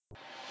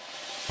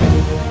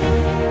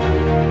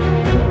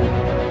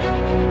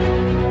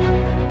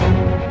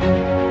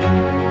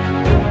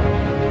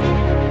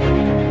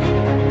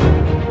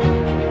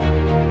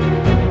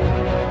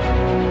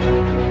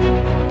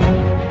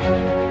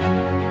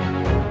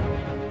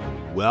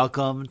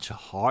welcome to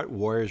Heart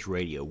Warriors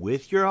Radio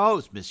with your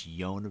hosts, Miss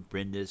Yona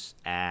Brindis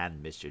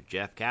and Mr.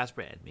 Jeff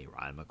Casper and me,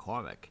 Ryan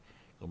McCormick.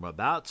 Learn more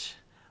about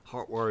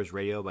Heart Warriors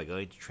Radio by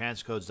going to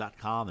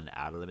transcodes.com and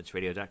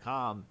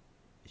outerlimitsradio.com.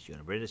 Miss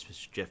Yona Brindis,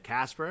 Mr. Jeff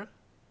Casper.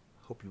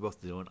 Hope you're both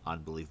doing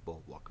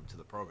unbelievable. Welcome to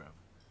the program.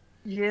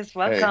 Yes, Hey,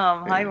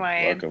 welcome. Hi, hey,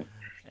 Ryan. welcome.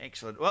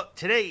 Excellent. Well,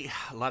 today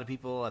a lot of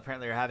people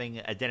apparently are having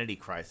identity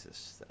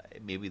crisis.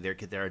 Maybe they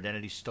get their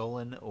identity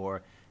stolen,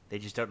 or they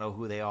just don't know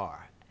who they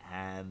are.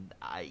 And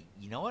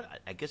you know what?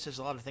 I guess there's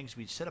a lot of things to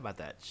be said about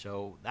that.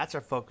 So that's our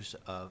focus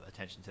of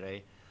attention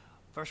today.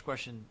 First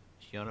question,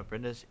 Fiona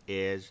Brindas,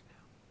 is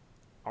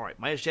all right.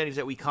 My understanding is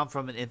that we come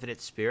from an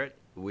infinite spirit,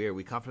 where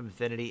we come from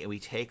infinity, and we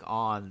take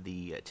on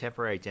the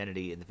temporary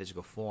identity in the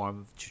physical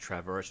form to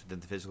traverse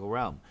within the physical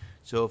realm.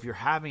 So, if you're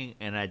having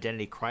an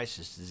identity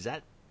crisis, does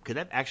that could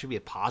that actually be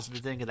a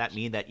positive thing? Could that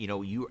mean that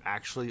you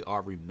actually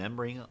are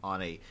remembering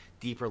on a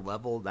deeper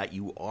level that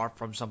you are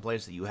from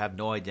someplace that you have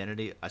no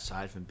identity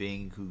aside from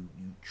being who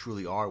you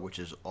truly are, which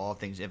is all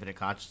things infinite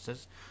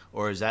consciousness?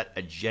 Or is that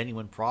a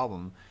genuine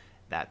problem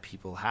that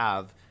people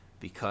have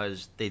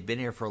because they've been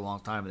here for a long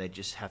time and they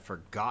just have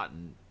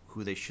forgotten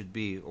who they should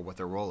be or what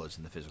their role is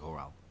in the physical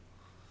realm?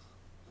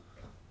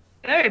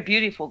 Very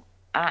beautiful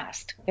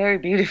asked. Very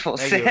beautiful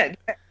Thank you. said.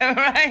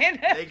 Ryan.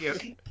 Thank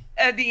you.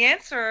 The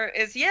answer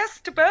is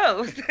yes to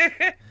both.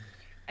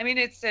 I mean,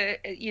 it's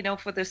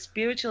for the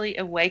spiritually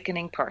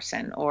awakening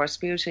person or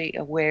spiritually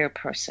aware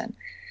person,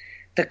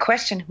 the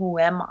question, who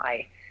am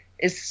I,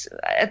 is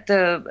at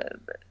the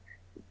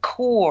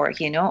core,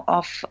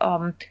 of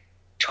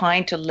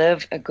trying to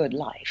live a good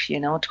life,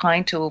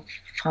 trying to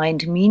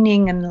find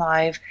meaning in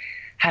life,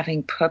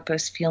 having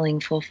purpose, feeling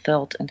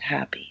fulfilled and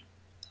happy.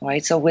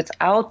 Right? So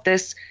without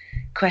this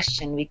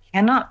question, we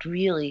cannot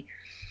really,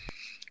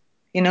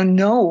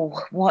 know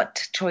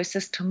what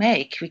choices to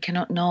make. We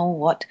cannot know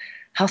what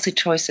healthy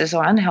choices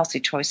or unhealthy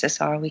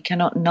choices are. We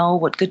cannot know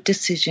what good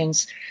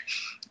decisions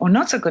or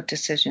not so good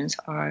decisions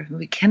are.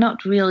 We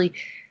cannot really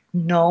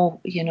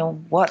know,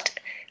 what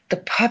the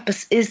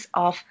purpose is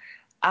of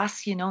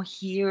us,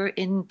 here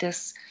in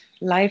this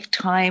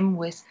lifetime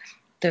with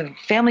the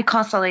family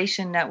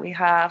constellation that we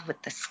have,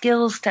 with the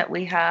skills that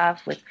we have,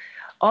 with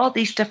all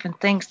these different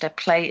things that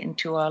play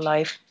into our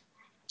life,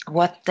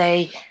 what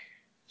they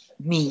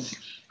mean.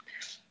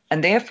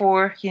 And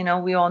therefore,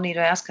 we all need to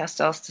ask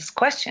ourselves this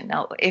question.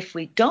 Now, if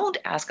we don't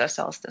ask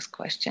ourselves this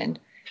question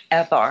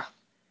ever,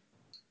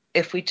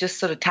 if we just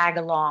sort of tag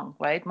along,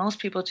 right? Most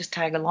people just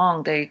tag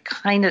along. They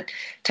kind of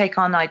take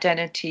on the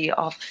identity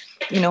of,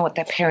 what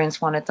their parents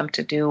wanted them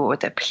to do, or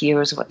their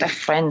peers, what their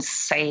friends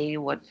say,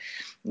 what,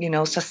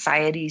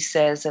 society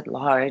says at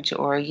large,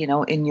 or,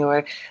 in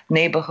your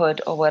neighborhood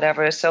or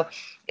whatever. So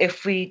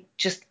if we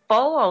just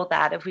follow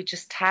that, if we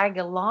just tag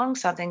along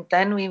something,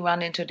 then we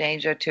run into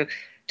danger to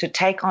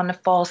take on a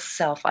false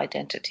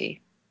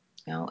self-identity.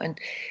 And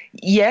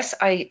yes,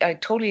 I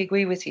totally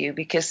agree with you,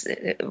 because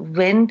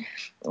when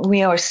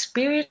we are a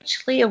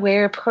spiritually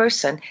aware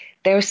person,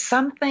 there's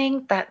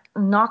something that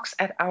knocks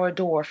at our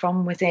door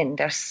from within.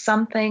 There's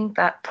something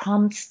that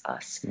prompts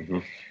us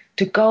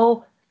to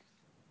go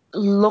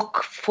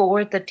look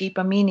for the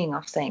deeper meaning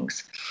of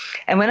things.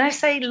 And when I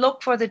say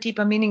look for the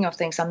deeper meaning of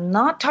things, I'm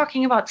not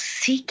talking about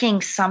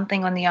seeking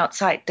something on the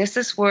outside. This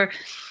is where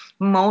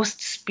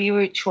most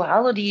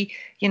spirituality,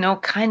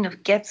 kind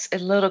of gets a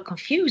little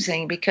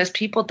confusing, because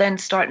people then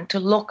starting to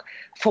look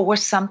for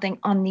something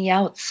on the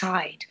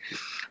outside.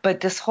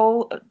 But this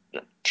whole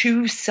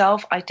true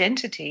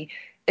self-identity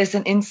is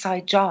an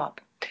inside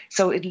job.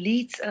 So it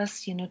leads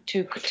us,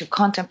 to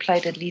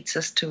contemplate. It leads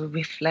us to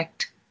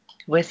reflect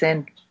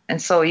within.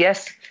 And so,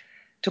 yes,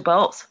 to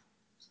both.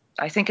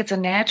 I think it's a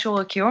natural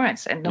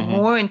occurrence. And the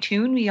more in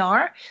tune we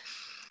are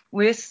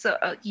with,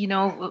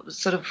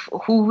 sort of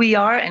who we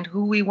are and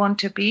who we want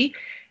to be,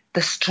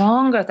 the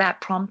stronger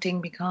that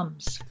prompting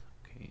becomes.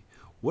 Okay.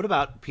 What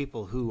about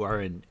people who are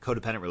in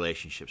codependent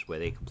relationships where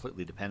they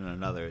completely depend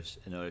on others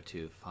in order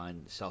to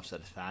find self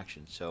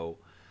satisfaction? So,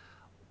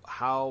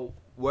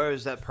 where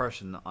is that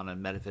person on a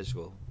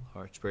metaphysical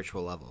or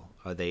spiritual level?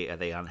 Are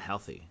they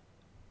unhealthy?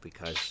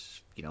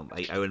 Because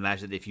I would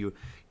imagine that if you,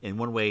 in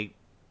one way,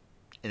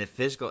 in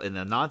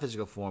a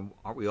non-physical form,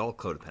 aren't we all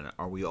codependent?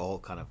 Are we all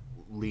kind of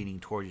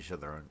leaning towards each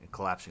other and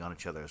collapsing on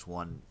each other as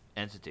one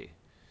entity?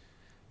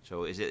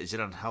 So is it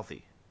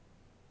unhealthy?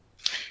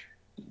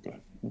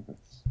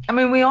 I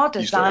mean, we all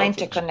You start off designed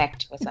to first.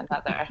 connect with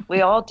another.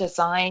 We all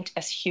designed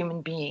as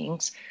human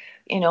beings,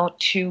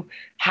 to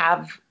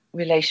have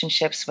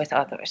relationships with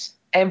others.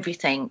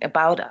 Everything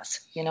about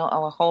us,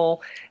 our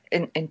whole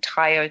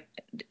entire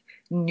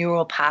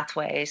neural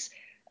pathways,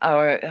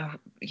 our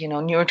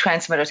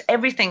neurotransmitters,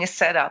 everything is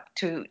set up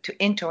to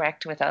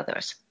interact with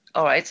others.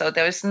 All right, so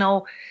there's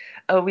no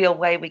a real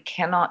way we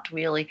cannot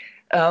really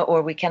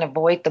or we can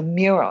avoid the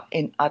mirror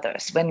in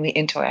others when we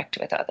interact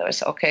with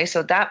others. Okay,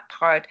 so that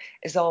part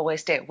is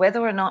always there. Whether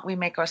or not we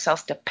make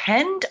ourselves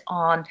depend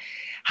on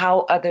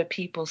how other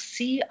people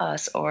see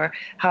us, or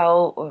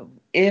how, or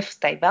if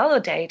they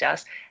validate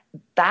us,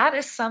 that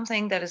is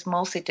something that is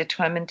mostly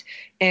determined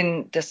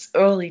in this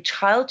early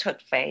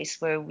childhood phase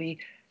where we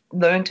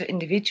learn to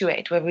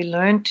individuate, where we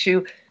learn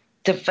to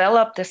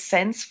develop the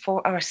sense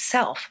for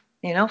ourselves,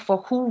 for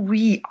who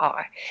we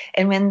are.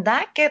 And when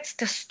that gets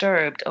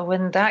disturbed or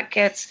when that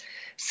gets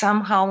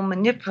somehow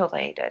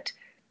manipulated,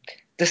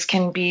 this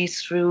can be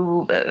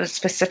through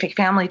specific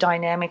family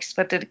dynamics,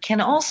 but it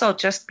can also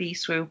just be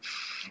through,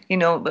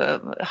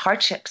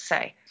 hardships,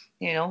 say.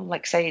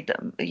 Like say,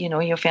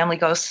 your family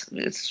goes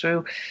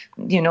through,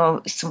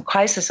 some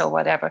crisis or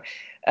whatever,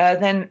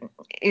 then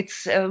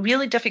it's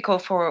really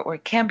difficult or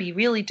can be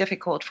really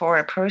difficult for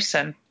a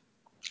person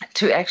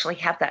to actually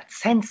have that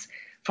sense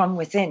from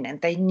within,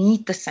 and they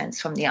need the sense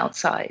from the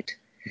outside.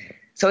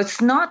 So it's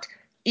not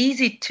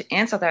easy to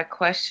answer that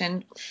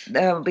question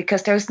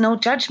because there's no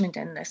judgment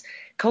in this.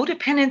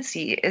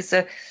 Codependency is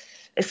a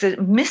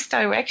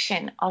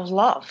misdirection of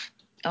love.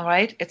 All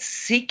right, it's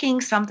seeking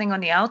something on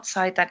the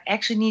outside that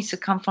actually needs to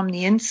come from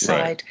the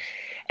inside, right.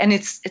 And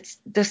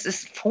this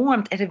is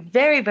formed at a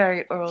very,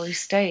 very early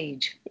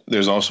stage.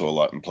 There's also a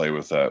lot in play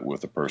with that,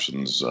 with a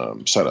person's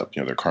setup,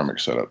 their karmic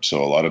setup.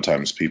 So a lot of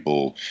times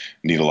people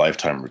need a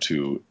lifetime or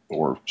two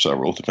or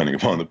several, depending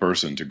upon the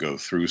person, to go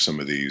through some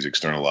of these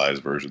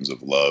externalized versions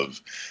of love,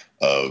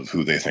 of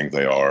who they think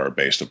they are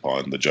based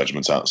upon the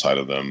judgments outside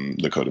of them,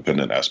 the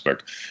codependent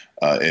aspect.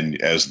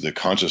 And as the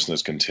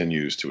consciousness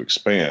continues to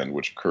expand,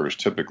 which occurs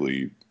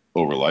typically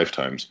over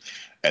lifetimes,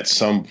 at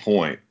some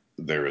point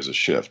there is a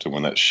shift. And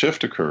when that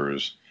shift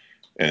occurs,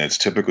 and it's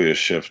typically a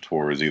shift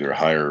towards either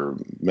higher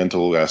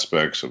mental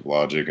aspects of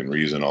logic and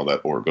reason, all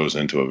that, or it goes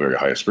into a very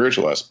high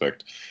spiritual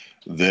aspect,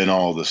 then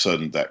all of a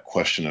sudden that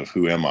question of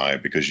who am I,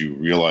 because you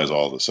realize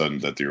all of a sudden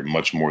that you're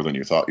much more than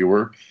you thought you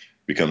were,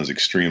 becomes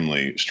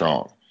extremely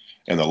strong.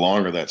 And the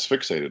longer that's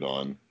fixated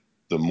on,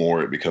 the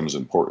more it becomes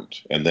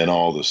important. And then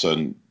all of a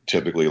sudden,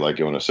 typically, like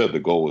Yona said, the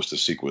goal is to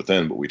seek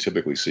within, but we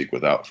typically seek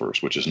without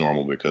first, which is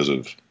normal because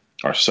of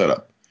our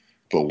setup.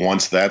 But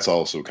once that's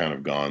also kind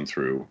of gone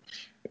through,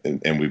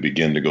 and we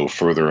begin to go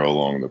further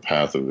along the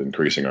path of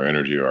increasing our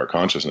energy or our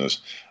consciousness,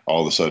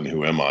 all of a sudden,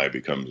 who am I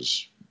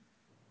becomes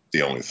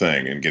the only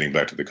thing. And getting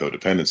back to the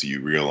codependency,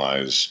 you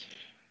realize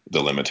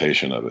the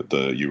limitation of it.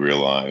 You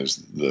realize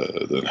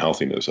the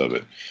unhealthiness of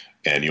it.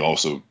 And you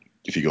also,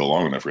 if you go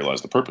long enough,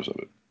 realize the purpose of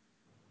it.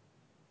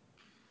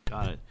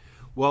 Got it.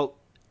 Well,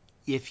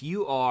 if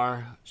you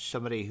are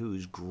somebody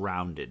who's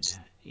grounded,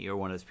 you're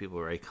one of those people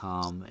who are very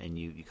calm, and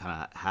you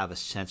kind of have a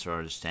sense or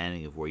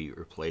understanding of where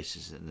your place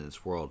is in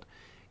this world,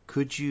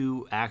 could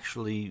you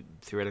actually,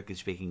 theoretically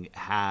speaking,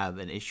 have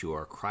an issue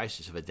or a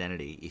crisis of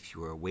identity if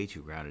you are way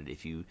too grounded,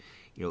 if you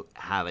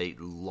have a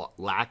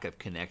lack of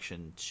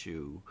connection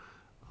to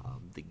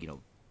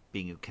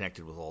being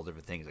connected with all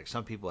different things? Like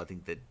some people, I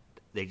think that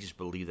they just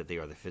believe that they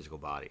are the physical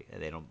body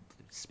and they don't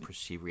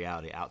perceive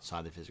reality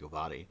outside the physical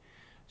body.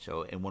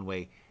 So in one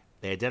way,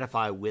 they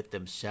identify with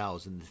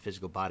themselves in the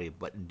physical body,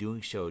 but in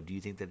doing so, do you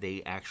think that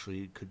they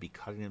actually could be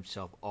cutting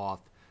themselves off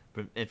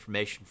from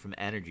information, from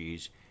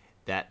energies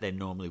that they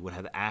normally would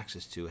have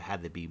access to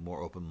had they be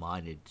more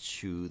open-minded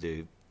to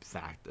the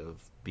fact of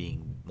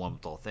being one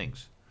with all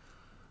things,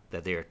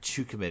 that they are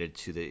too committed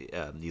to the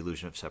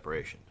illusion of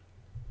separation?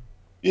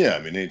 Yeah,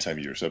 I mean, anytime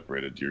you're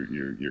separated,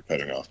 you're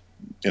cutting off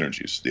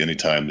energies.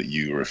 Anytime that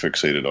you are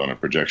fixated on a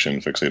projection,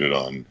 fixated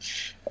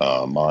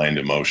on mind,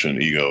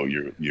 emotion, ego,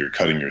 you're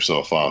cutting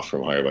yourself off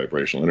from higher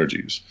vibrational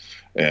energies.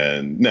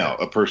 And now,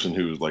 a person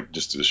who's like,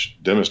 just to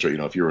demonstrate,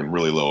 if you're in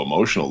really low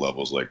emotional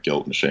levels like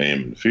guilt and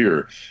shame and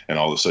fear, and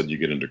all of a sudden you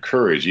get into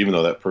courage, even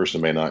though that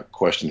person may not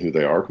question who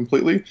they are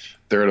completely,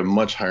 they're at a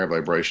much higher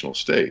vibrational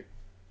state.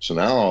 So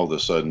now all of a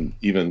sudden,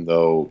 even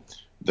though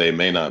they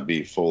may not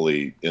be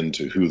fully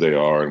into who they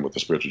are and what the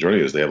spiritual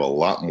journey is, they have a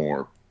lot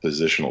more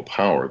positional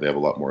power. They have a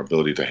lot more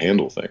ability to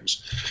handle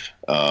things.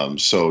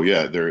 So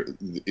yeah,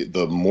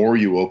 the more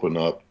you open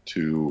up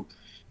to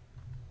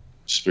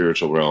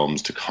spiritual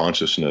realms, to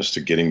consciousness,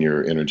 to getting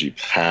your energy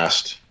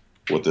past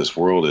what this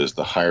world is,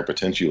 the higher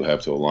potential you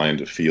have to align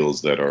to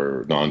fields that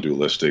are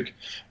non-dualistic,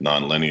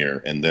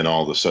 non-linear. And then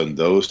all of a sudden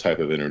those type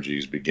of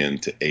energies begin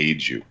to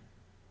aid you.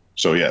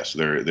 So yes,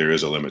 there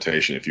is a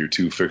limitation. If you're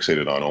too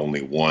fixated on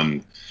only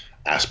one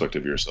aspect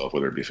of yourself,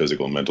 whether it be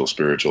physical, mental,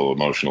 spiritual,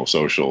 emotional,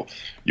 social,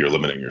 you're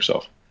limiting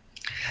yourself.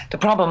 The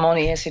problem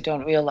only is you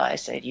don't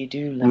realize that you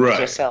do limit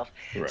yourself.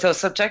 Right. So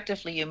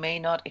subjectively, you may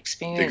not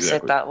experience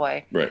it that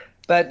way. Right.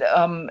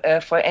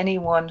 But for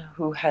anyone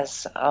who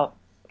has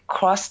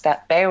crossed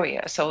that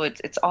barrier, so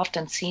it's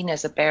often seen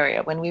as a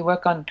barrier. When we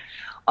work on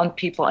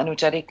people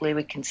energetically,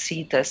 we can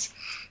see this,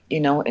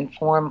 in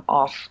form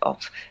of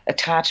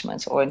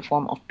attachments or in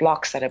form of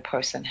blocks that a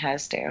person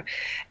has there.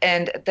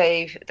 And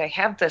they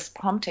have this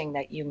prompting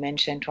that you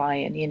mentioned,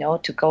 Ryan,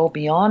 to go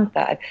beyond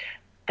that.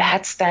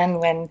 That's then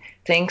when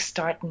things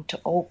starting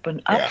to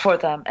open up for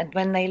them. And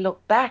when they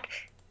look back,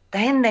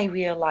 then they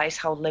realize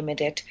how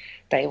limited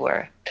they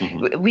were.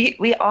 Mm-hmm.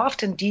 We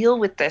often deal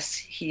with this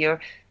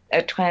here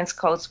at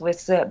Transcodes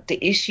with the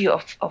issue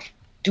of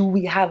do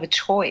we have a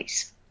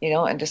choice,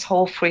 and this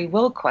whole free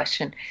will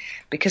question.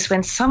 Because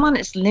when someone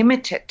is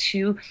limited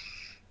to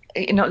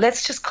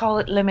let's just call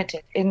it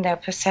limited in their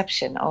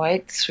perception, all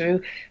right,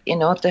 through,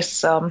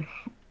 this,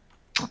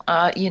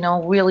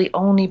 really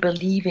only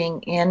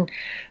believing in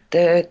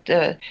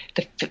the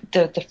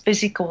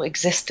physical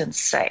existence,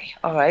 say,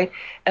 all right,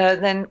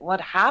 then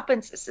what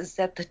happens is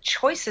that the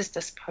choices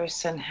this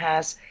person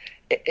has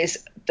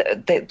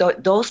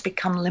those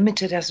become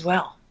limited as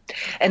well.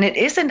 And it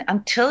isn't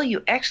until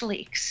you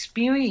actually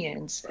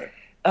experience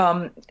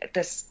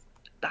this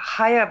the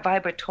higher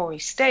vibratory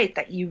state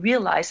that you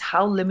realize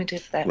how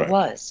limited that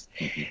was.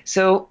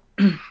 So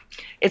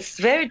it's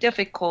very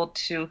difficult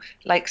to,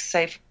 like,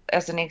 say,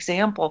 as an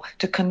example,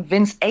 to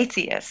convince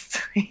atheists,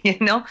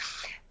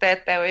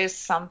 that there is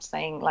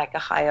something like a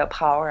higher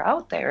power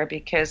out there,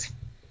 because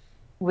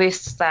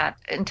with that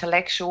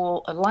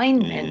intellectual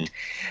alignment,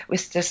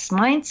 with this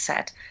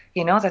mindset,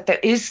 that there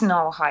is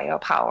no higher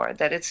power,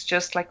 that it's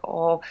just like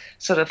all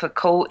sort of a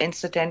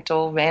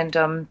coincidental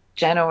random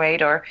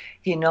generator,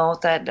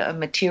 that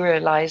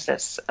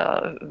materializes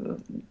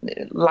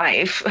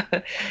life.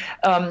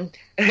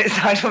 It's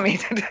hard for me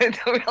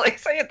to really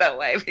say it that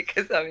way,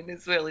 because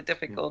it's really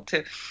difficult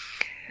to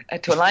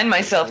align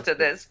myself to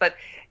this. But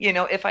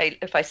if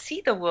I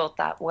see the world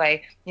that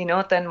way,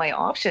 then my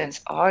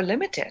options are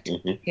limited.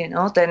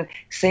 Then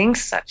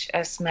things such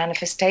as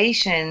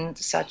manifestation,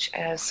 such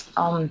as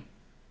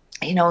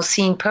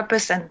seeing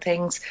purpose and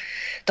things,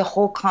 the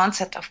whole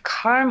concept of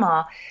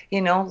karma,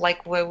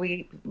 like where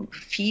we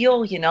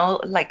feel,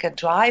 like a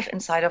drive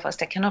inside of us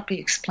that cannot be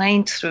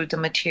explained through the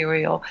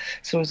material,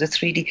 through the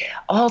 3D,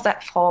 all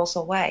that falls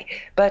away.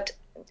 But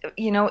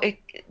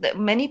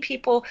many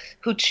people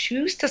who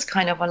choose this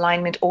kind of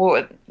alignment,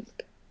 or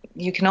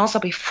you can also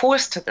be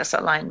forced to this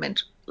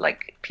alignment,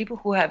 like people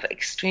who have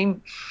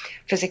extreme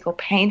physical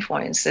pain,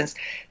 for instance,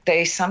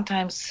 they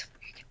sometimes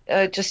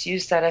just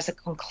use that as a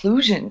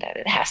conclusion that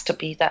it has to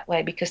be that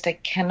way, because they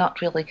cannot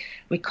really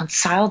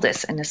reconcile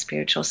this in a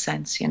spiritual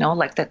sense,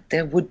 like that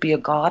there would be a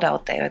God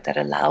out there that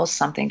allows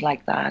something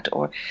like that,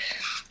 or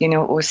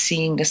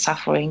seeing the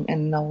suffering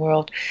in the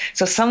world.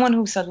 So someone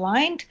who's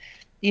aligned,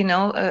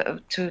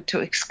 to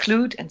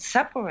exclude and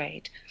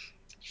separate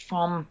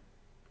from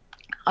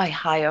a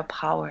higher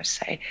power,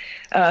 say,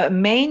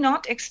 may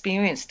not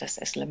experience this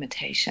as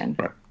limitation.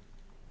 Right.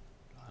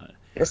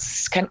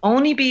 This can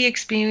only be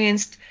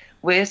experienced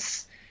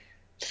with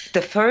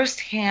the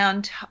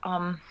first-hand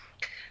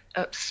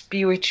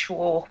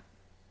spiritual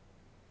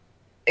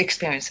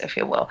experience, if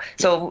you will.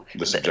 So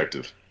the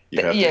subjective,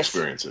 you have to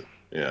experience it.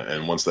 Yeah,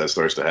 and once that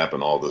starts to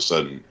happen, all of a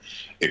sudden,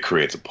 it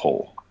creates a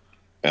pull.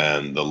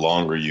 And the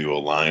longer you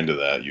align to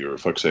that, you're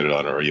fixated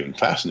on it or even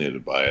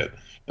fascinated by it.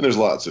 And there's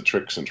lots of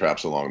tricks and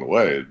traps along the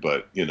way.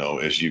 But,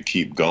 as you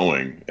keep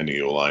going and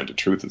you align to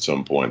truth at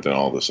some point, then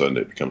all of a sudden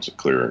it becomes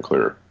clearer and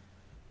clearer.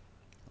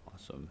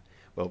 Awesome.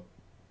 Well,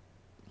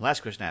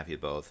 last question I have for you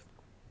both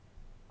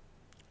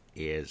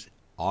is,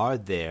 are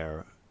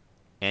there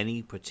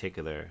any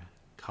particular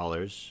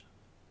colors?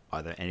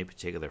 Are there any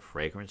particular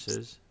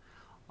fragrances?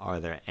 Are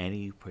there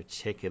any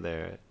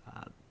particular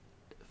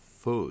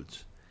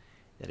foods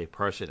that a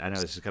person, I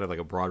know this is kind of like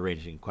a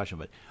broad-ranging question,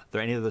 but are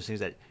there any of those things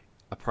that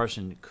a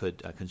person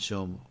could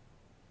consume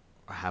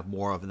or have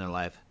more of in their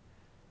life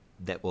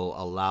that will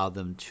allow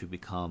them to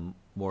become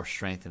more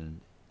strengthened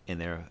in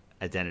their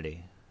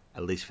identity,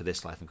 at least for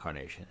this life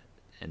incarnation,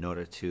 in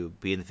order to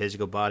be in the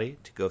physical body,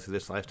 to go through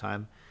this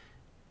lifetime,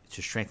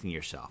 to strengthen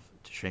yourself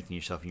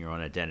in your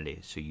own identity,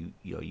 so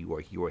you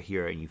are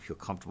here and you feel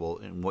comfortable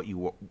in what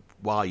you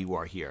while you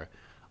are here,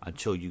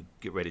 until you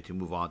get ready to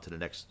move on to the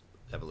next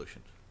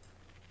evolution?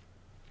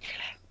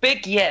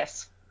 Big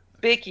yes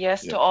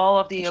to all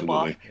of the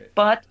above.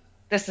 But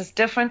this is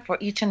different for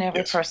each and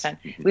every person.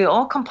 We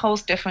all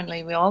compose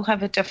differently. We all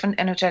have a different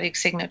energetic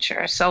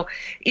signature. So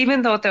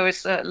even though there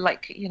is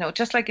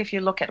just like if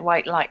you look at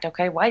white light,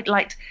 okay, white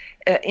light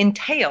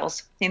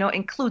entails,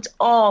 includes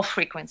all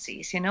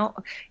frequencies,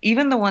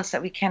 even the ones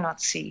that we cannot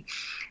see.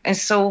 And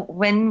so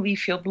when we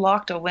feel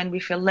blocked, or when we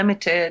feel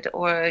limited,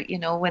 or,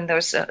 when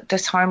there's a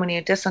disharmony,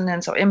 or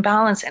dissonance, or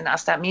imbalance in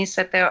us, that means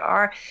that there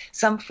are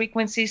some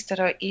frequencies that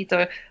are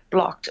either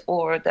blocked,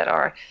 or that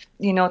are,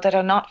 that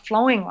are not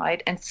flowing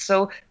right. And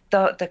so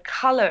the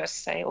colors,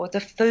 say, or the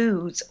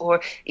foods,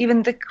 or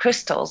even the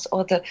crystals,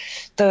 or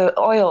the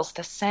oils,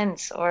 the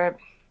scents, or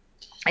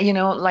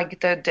like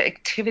the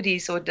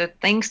activities or the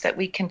things that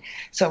we can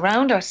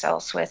surround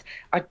ourselves with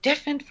are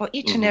different for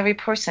each and every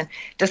person.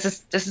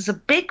 This is a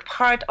big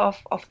part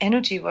of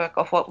energy work,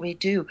 of what we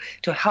do,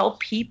 to help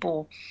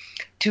people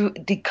to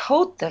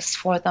decode this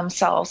for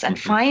themselves and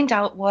find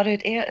out what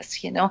it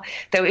is.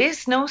 There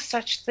is no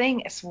such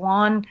thing as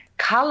one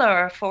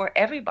color for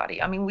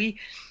everybody. I mean, we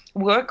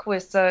work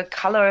with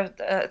color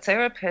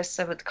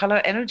therapists, with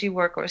color energy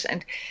workers,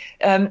 and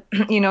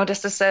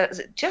this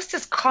is just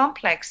as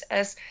complex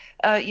as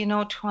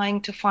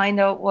trying to find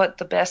out what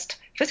the best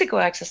physical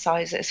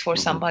exercise is for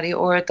somebody,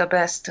 or the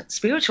best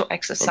spiritual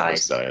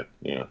exercise, or the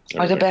best diet.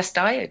 Or the best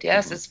diet.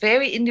 Yes, it's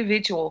very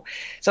individual.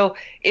 So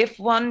if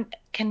one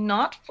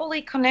cannot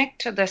fully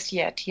connect to this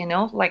yet,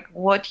 like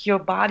what your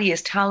body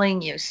is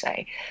telling you,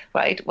 say,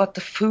 right? What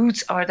the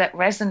foods are that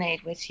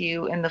resonate with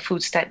you and the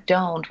foods that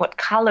don't, what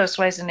colors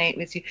resonate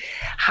with you,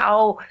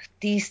 how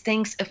these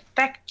things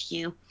affect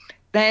you,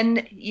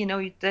 then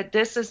that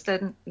this is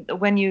the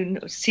when you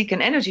seek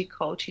an energy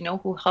coach,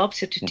 who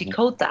helps you to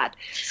decode that,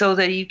 so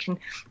that you can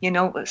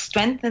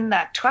strengthen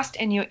that trust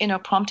in your inner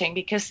prompting,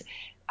 because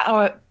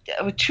our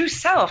true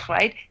self,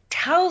 right,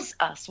 tells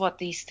us what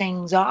these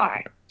things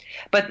are.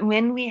 But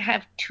when we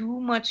have too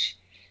much,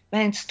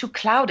 when it's too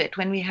clouded,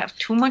 when we have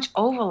too much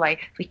overlay,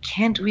 we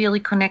can't really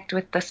connect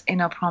with this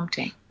inner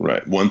prompting.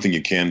 Right. One thing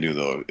you can do,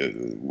 though,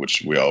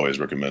 which we always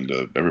recommend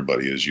to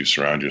everybody, is you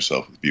surround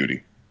yourself with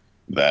beauty.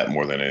 That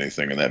more than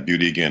anything. And that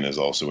beauty, again, is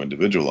also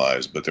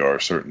individualized, but there are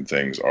certain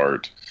things,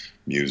 art,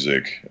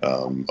 music,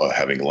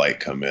 having light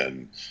come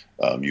in,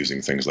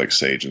 using things like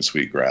sage and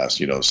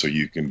sweetgrass, so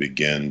you can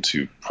begin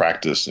to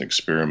practice and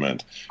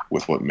experiment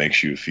with what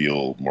makes you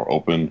feel more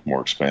open,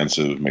 more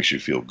expansive, makes you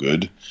feel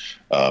good,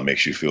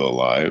 makes you feel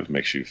alive,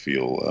 makes you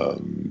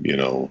feel,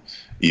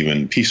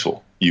 even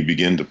peaceful. You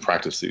begin to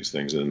practice these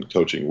things, and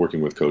coaching,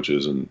 working with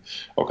coaches and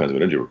all kinds of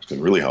energy work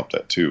can really help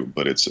that too.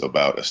 But it's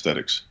about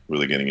aesthetics,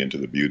 really getting into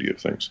the beauty of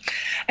things.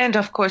 And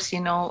of course,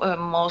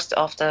 most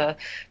of the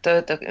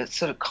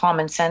sort of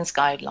common sense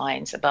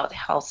guidelines about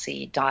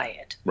healthy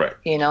diet. Right.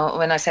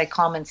 When I say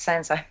common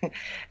sense,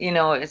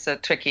 it's a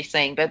tricky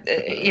thing, but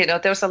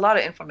there's a lot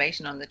of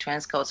information on the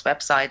Transcode's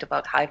website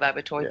about high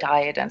vibratory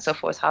diet and so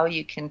forth, how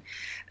you can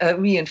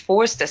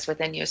reinforce this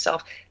within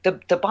yourself.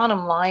 The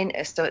bottom line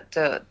is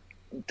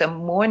the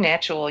more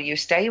natural you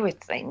stay with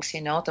things,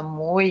 the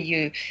more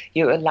you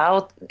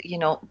allow,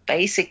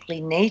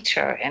 basically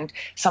nature and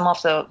some of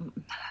the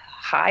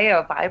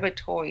higher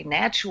vibratory,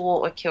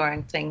 natural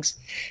occurring things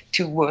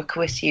to work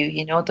with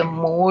you, the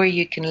more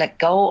you can let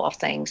go of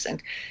things.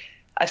 And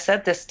I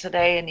said this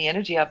today in the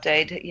energy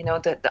update,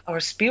 that our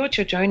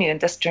spiritual journey and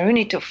this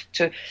journey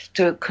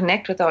to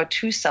connect with our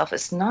true self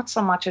is not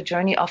so much a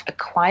journey of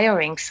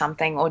acquiring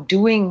something or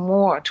doing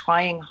more,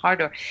 trying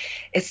harder.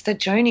 It's the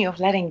journey of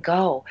letting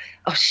go,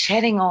 of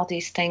shedding all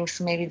these things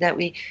maybe that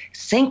we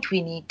think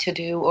we need to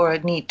do or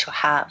need to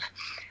have.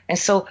 And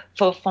so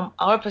from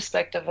our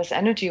perspective as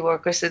energy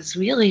workers, it's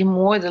really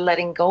more the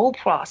letting go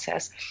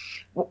process,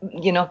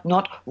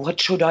 not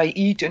what should I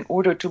eat in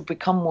order to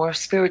become more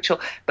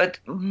spiritual, but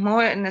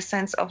more in the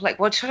sense of like,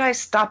 what should I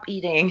stop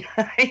eating?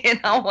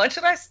 What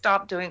should I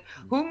stop doing?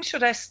 Whom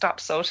should I stop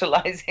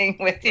socializing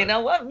with?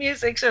 What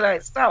music should I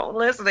stop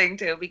listening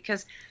to?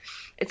 Because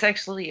it's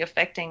actually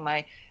affecting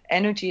my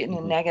energy in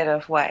a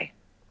negative way.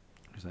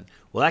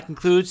 Well, that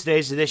concludes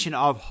today's edition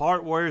of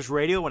Heart Warriors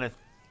Radio. I want to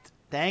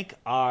thank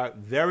our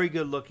very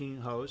good-looking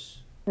hosts.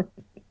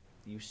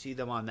 You see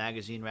them on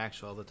magazine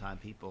racks all the time.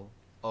 People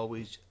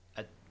always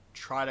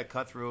try to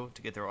cut through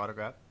to get their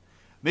autograph.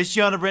 Miss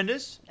Gianna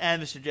Brindis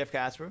and Mr. Jeff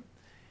Casper.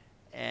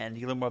 And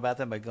you can learn more about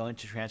them by going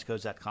to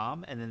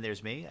transcodes.com. And then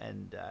there's me.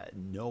 And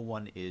no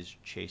one is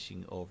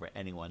chasing over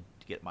anyone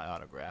to get my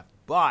autograph.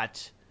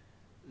 But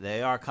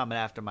they are coming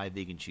after my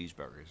vegan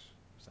cheeseburgers.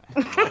 So,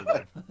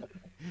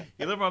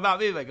 you learn more about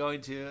me by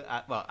going to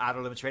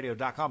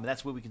outerlimitsradio.com, and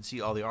that's where we can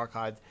see all the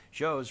archived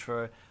shows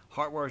for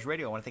Heart Warriors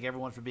Radio. I want to thank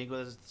everyone for being with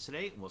us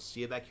today, and we'll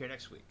see you back here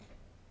next week.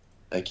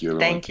 Thank you,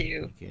 everyone. Thank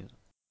you. Thank you.